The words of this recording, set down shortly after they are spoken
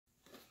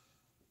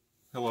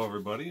Hello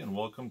everybody, and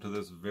welcome to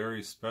this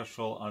very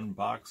special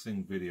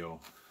unboxing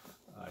video.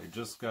 I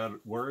just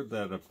got word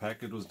that a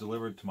package was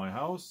delivered to my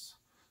house,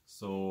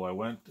 so I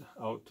went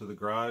out to the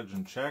garage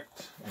and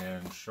checked,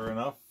 and sure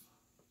enough,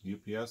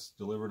 UPS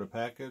delivered a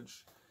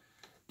package.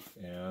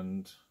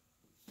 And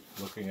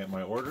looking at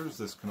my orders,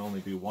 this can only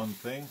be one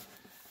thing,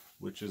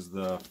 which is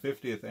the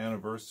 50th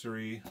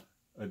anniversary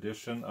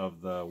edition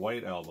of the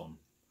White Album.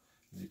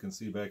 As you can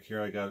see back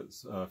here, I got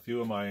a few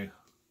of my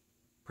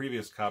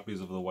previous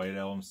copies of the White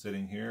Album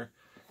sitting here,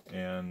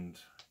 and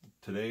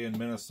today in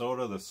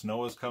Minnesota the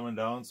snow is coming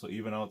down, so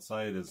even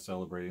outside is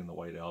celebrating the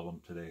White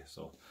Album today.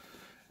 So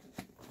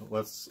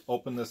let's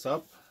open this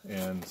up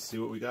and see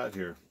what we got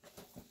here.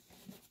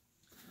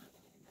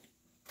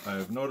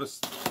 I've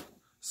noticed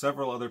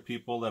several other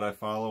people that I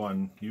follow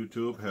on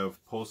YouTube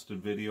have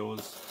posted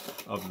videos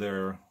of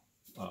their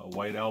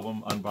White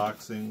Album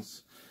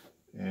unboxings,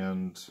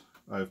 and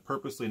I've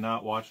purposely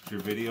not watched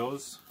your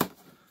videos.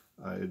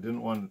 I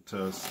didn't want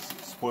to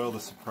spoil the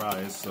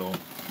surprise, so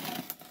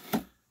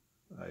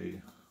I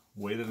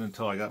waited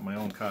until I got my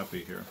own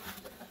copy here.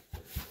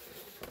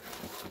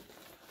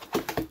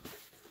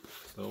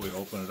 So we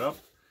open it up,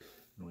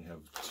 and we have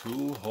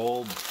two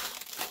whole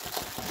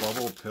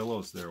bubble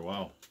pillows there.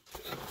 Wow.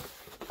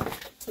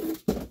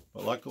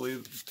 But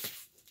luckily,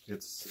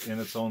 it's in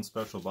its own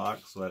special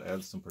box, so that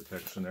adds some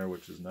protection there,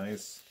 which is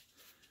nice.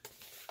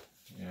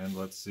 And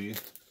let's see,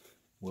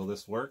 will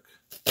this work?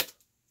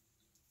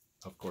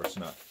 Of course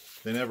not.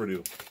 They never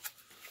do.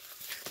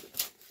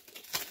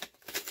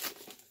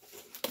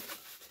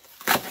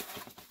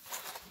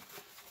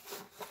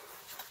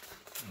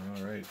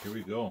 Alright, here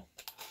we go.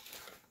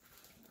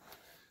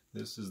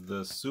 This is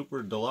the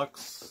Super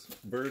Deluxe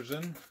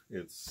version.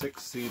 It's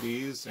 6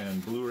 CDs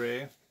and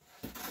Blu-ray.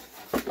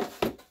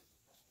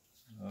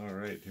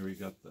 Alright, here we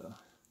got the,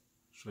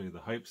 show you the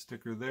hype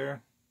sticker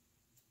there.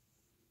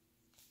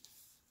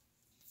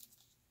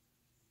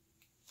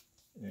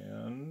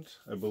 And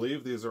I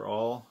believe these are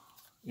all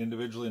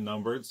individually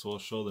numbered, so I'll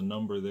show the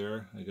number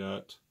there. I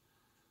got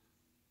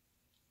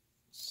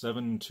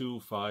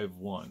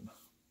 7251.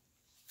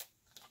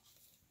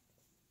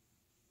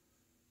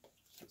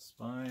 The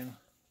spine.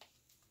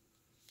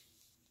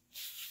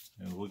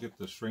 And we'll get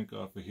the shrink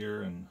off of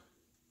here and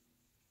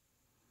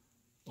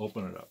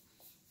open it up.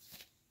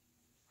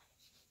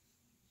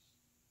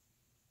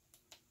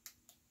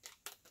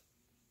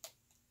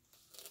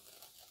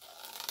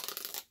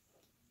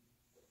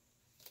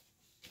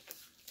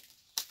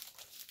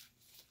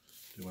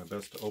 Do my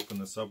best to open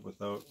this up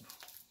without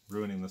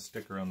ruining the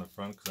sticker on the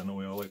front, because I know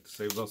we all like to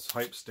save those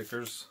hype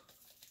stickers.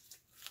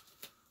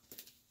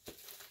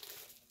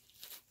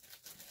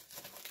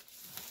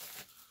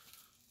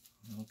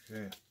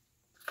 Okay.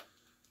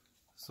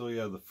 So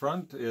yeah, the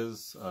front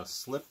is a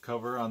slip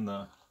cover on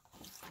the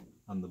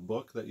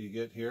book that you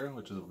get here,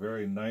 which is a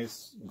very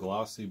nice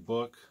glossy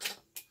book.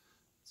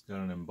 It's got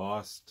an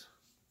embossed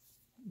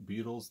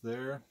Beatles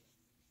there.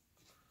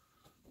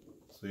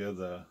 So yeah,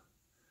 the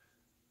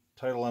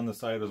title on the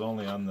side is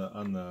only on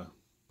the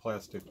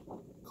plastic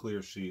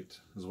clear sheet,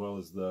 as well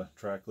as the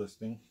track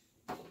listing.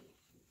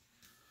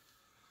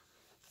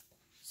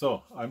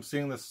 So I'm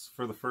seeing this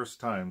for the first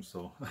time,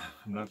 so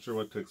I'm not sure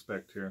what to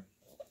expect here.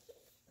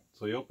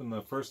 So you open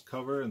the first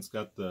cover, and it's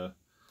got the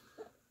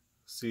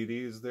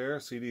CDs there,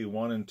 CD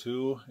 1 and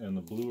 2, and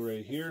the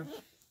Blu-ray here.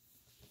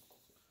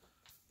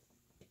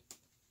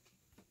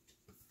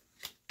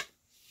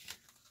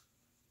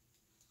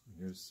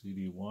 Here's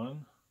CD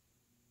 1.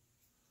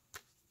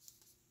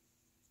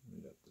 We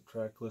got the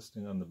track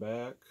listing on the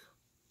back.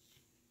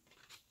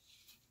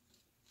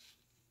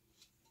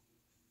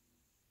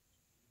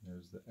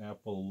 There's the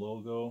Apple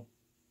logo.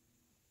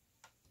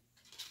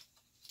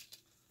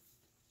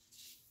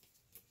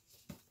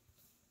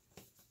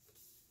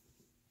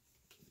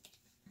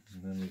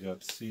 And then we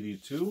got CD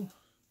 2.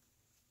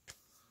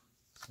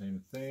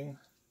 Same thing.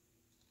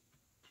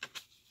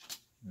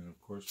 And of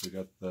course we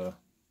got the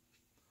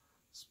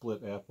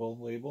split Apple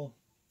label.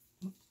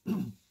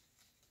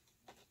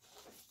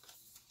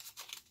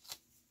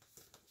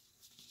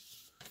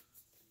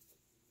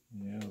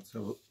 Yeah, let's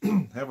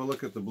have a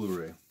look at the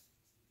Blu-ray.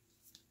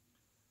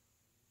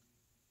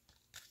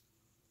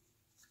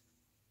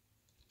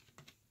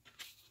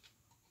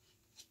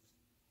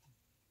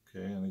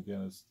 Okay, and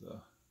again it's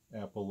the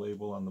Apple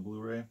label on the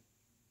Blu-ray.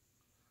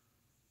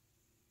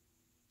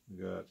 We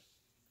got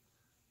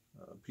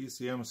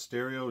PCM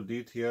Stereo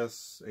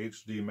DTS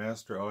HD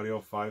Master Audio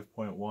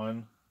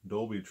 5.1,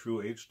 Dolby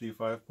True HD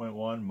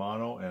 5.1,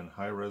 Mono, and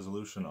High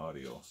Resolution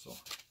Audio. So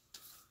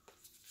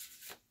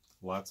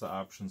lots of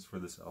options for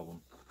this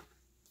album.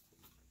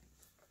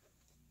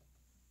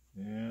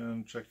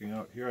 And checking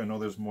out here, I know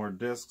there's more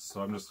discs,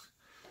 so I'm just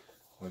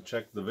going to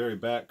check. The very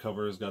back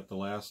cover has got the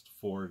last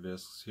 4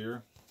 discs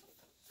here.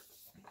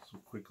 So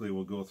quickly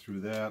we'll go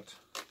through that.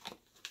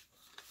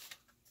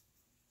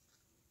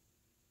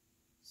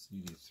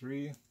 CD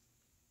 3.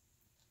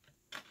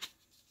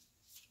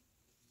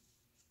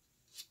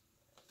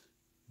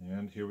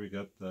 And here we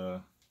got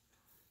the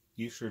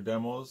Escher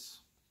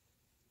demos.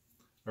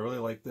 I really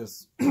like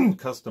this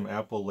custom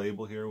Apple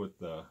label here with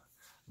the,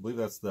 I believe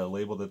that's the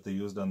label that they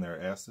used on their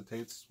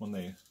acetates when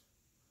they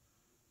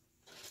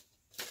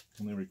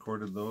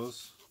recorded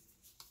those,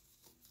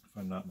 if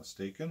I'm not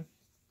mistaken.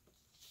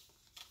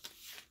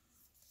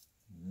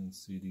 And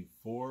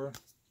CD4.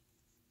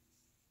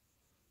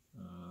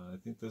 I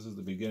think this is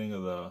the beginning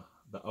of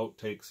the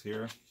outtakes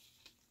here.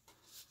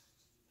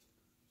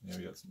 Yeah,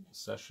 we got some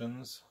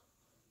sessions.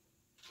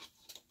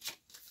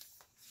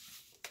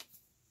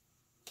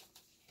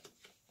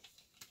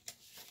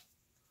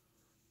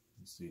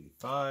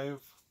 CD5.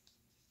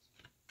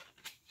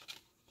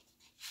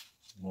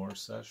 More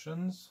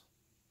sessions.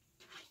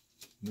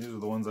 These are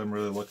the ones I'm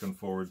really looking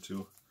forward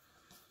to.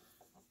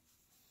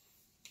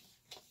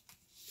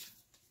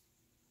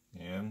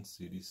 And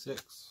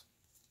CD6.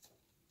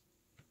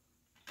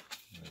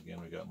 And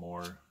again, we got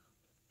more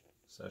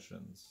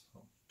sessions. So,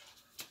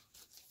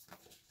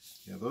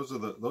 yeah, those are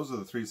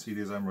the 3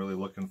 CDs I'm really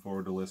looking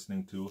forward to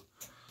listening to.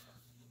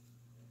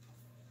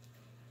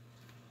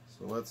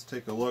 So let's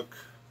take a look.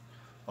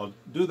 I'll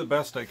do the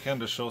best I can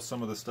to show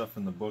some of the stuff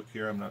in the book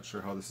here. I'm not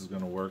sure how this is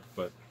going to work,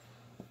 but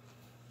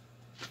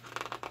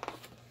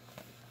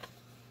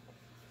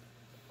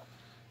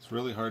it's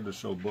really hard to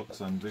show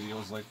books on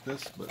videos like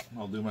this, but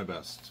I'll do my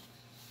best.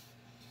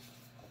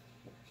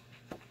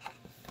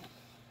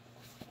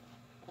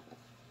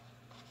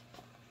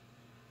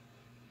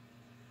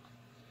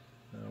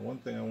 One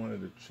thing I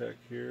wanted to check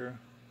here.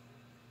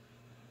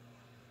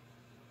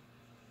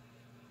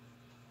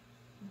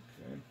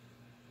 Okay.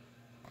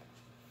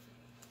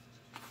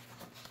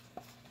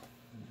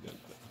 We got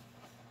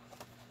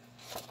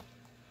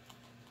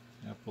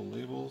the Apple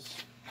labels.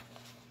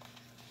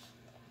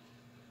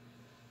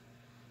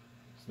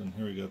 So then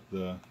here we got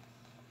the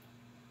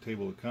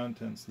table of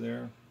contents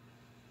there.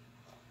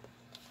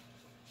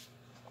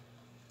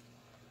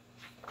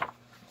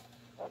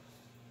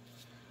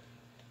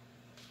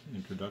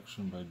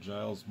 Introduction by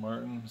Giles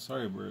Martin.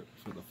 Sorry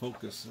for the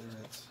focus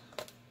there. It's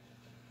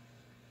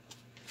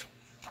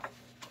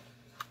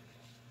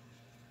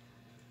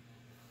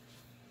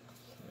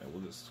yeah,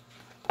 we'll just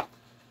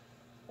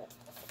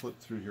flip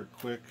through here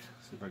quick,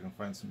 see if I can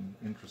find some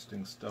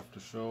interesting stuff to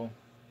show.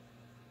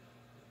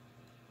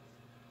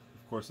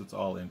 Of course, it's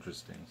all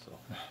interesting, so.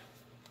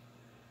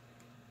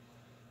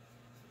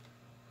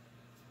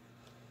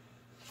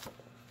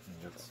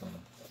 We got some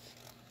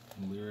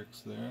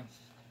lyrics there.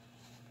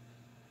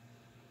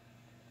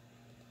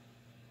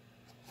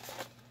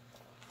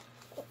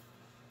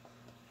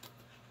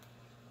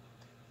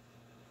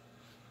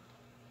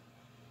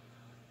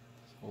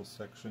 Whole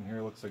section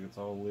here looks like it's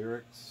all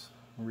lyrics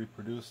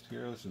reproduced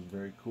here, which is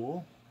very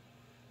cool.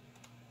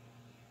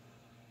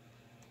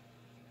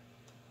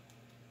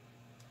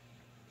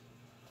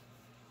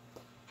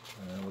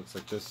 And it looks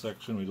like this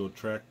section we go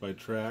track by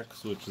track,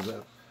 which is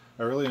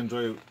I really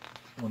enjoy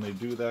when they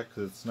do that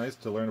because it's nice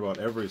to learn about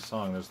every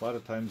song. There's a lot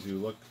of times you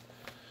look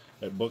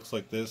at books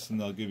like this and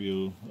they'll give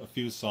you a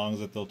few songs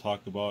that they'll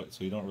talk about,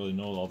 so you don't really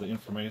know all the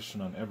information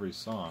on every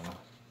song.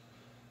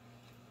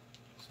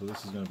 So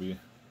this is going to be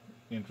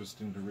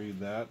interesting to read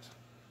that.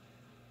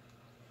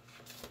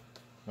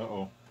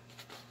 Uh-oh.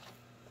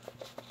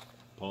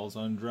 Paul's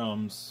on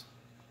drums.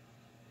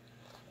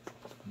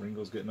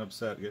 Ringo's getting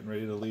upset, getting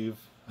ready to leave.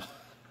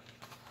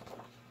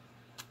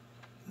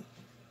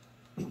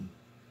 This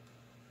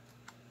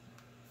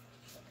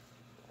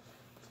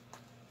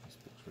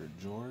picture of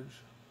George.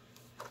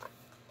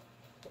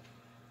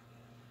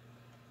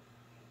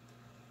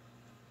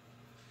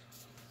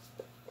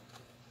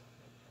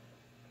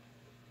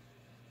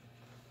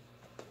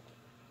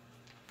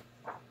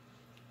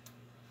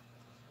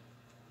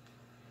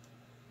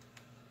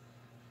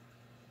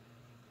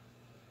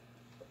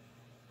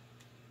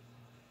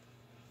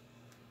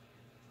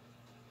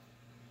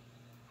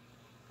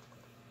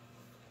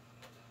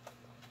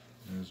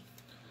 I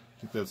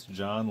think that's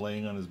John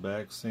laying on his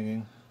back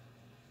singing.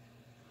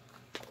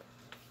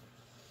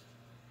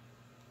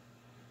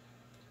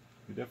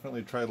 He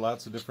definitely tried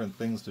lots of different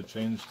things to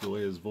change the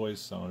way his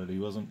voice sounded. He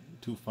wasn't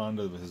too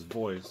fond of his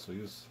voice, so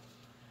he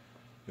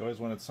always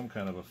wanted some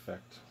kind of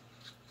effect.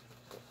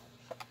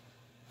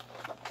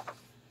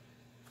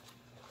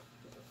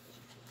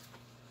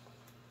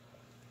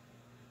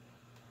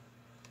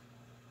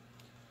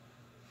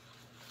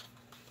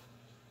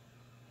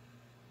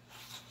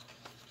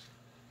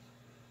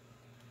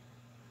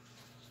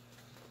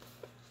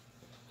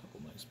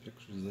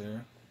 Pictures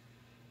there.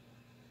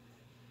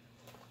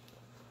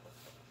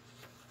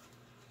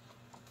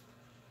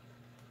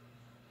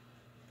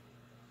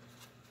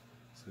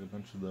 It's like a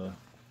bunch of the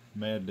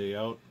Mad Day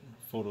Out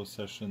photo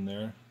session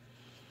there.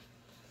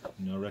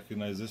 You'll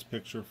recognize this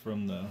picture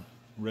from the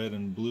Red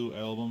and Blue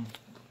album.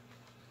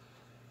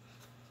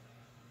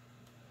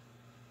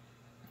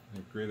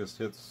 The Greatest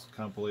Hits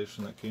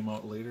compilation that came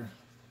out later.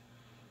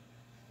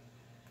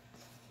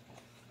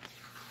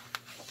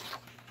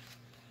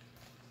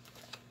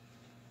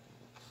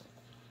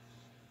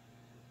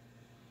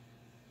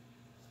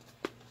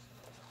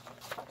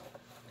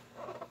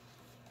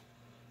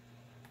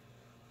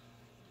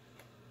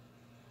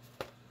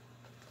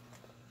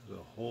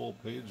 There's a whole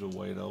page of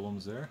White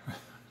albums there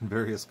in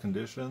various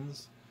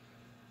conditions.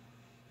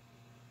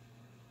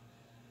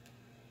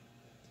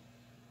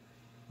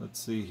 Let's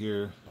see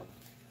here.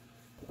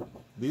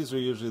 These are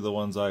usually the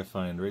ones I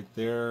find, right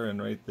there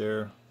and right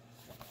there.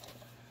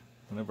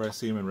 Whenever I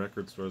see them in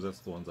record stores, that's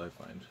the ones I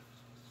find.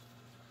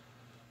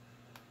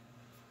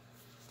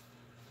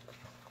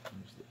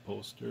 There's the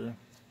poster.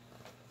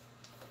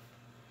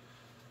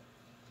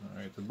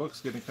 Alright, the book's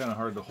getting kind of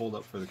hard to hold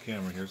up for the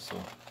camera here, so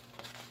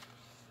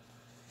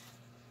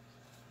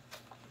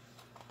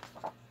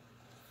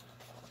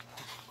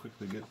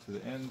quickly get to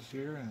the end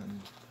here,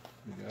 and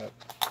we got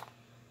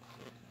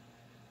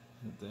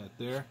that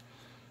there.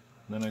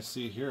 And then I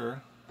see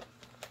here,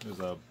 there's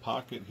a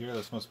pocket here.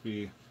 This must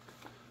be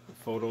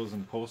photos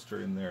and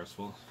poster in there, so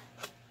we'll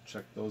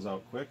check those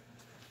out quick.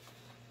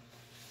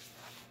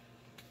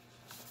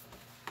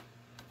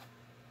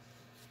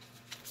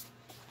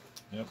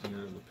 Yep, here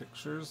are the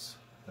pictures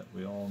that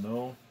we all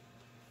know.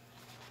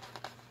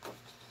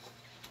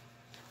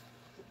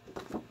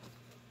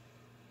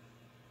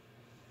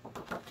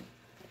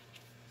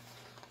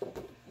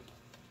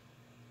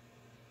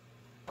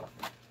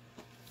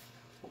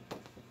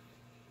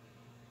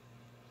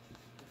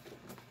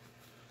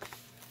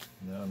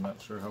 Now, I'm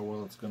not sure how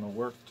well it's going to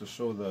work to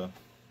show the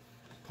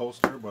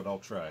poster, but I'll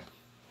try.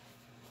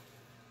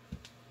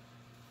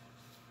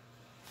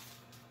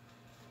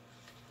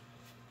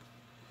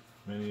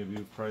 Many of you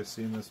have probably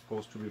seen this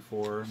poster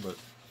before, but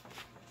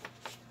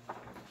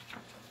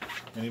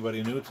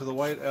anybody new to the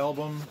White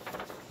Album,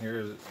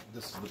 this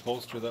is the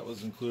poster that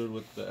was included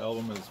with the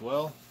album as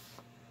well.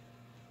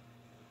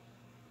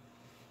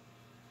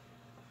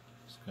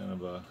 It's kind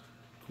of a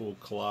cool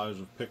collage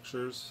of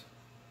pictures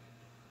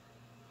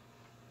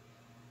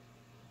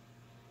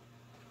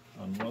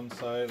on one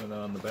side, and then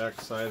on the back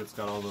side it's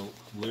got all the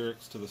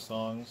lyrics to the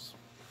songs.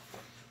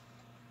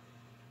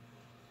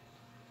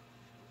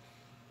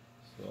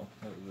 So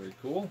that was very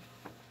cool.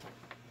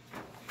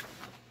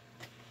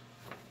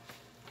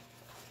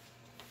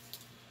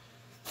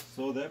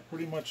 So that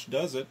pretty much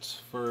does it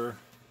for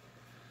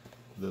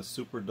the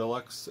Super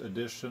Deluxe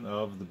edition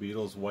of the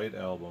Beatles White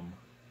Album.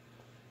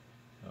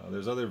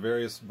 There's other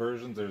various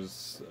versions.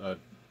 There's a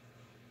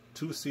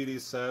 2 CD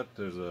set,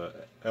 there's a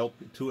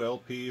LP, 2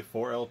 LP,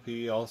 4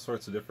 LP, all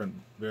sorts of different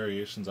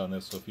variations on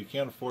this. So if you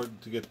can't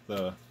afford to get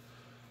the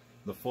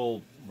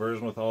full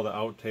version with all the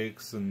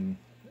outtakes and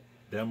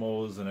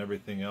demos and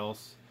everything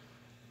else,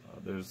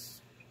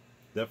 there's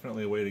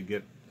definitely a way to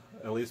get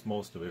at least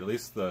most of it, at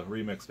least the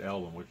remixed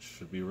album, which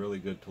should be really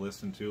good to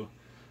listen to.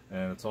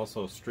 And it's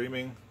also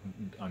streaming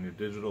on your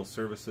digital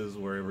services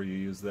wherever you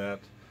use that,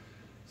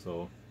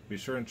 so be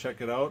sure and check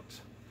it out.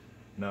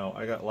 Now,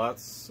 I got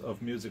lots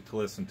of music to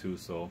listen to,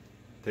 so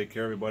take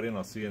care everybody, and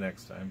I'll see you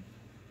next time.